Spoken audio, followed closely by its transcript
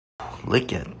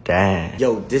Look at that.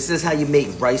 Yo, this is how you make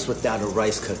rice without a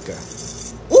rice cooker.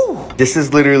 Ooh. This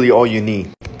is literally all you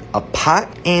need. A pot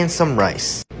and some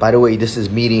rice. By the way, this is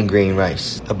medium grain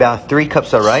rice. About 3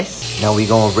 cups of rice. Now we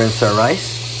gonna rinse our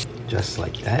rice. Just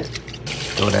like that.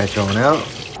 Throw that joint out.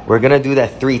 We're gonna do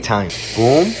that 3 times.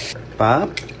 Boom, bop,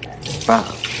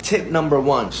 bop. Tip number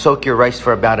 1. Soak your rice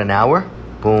for about an hour.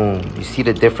 Boom. You see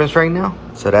the difference right now?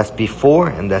 So that's before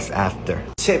and that's after.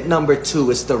 Tip number 2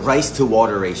 is the rice to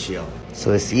water ratio.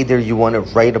 So it's either you want it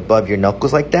right above your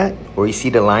knuckles like that, or you see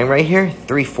the line right here,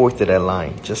 3/4 of that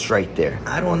line, just right there.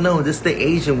 I don't know, this is the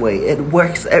Asian way. It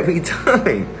works every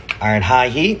time. All right, high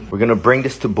heat. We're gonna bring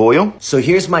this to boil. So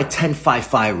here's my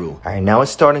 10-5-5 rule. All right, now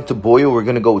it's starting to boil. We're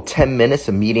gonna go 10 minutes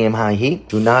of medium high heat.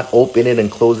 Do not open it and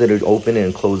close it, or open it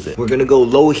and close it. We're gonna go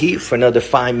low heat for another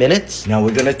 5 minutes. Now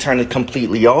we're gonna turn it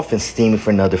completely off and steam it for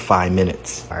another 5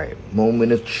 minutes. All right,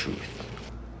 moment of truth.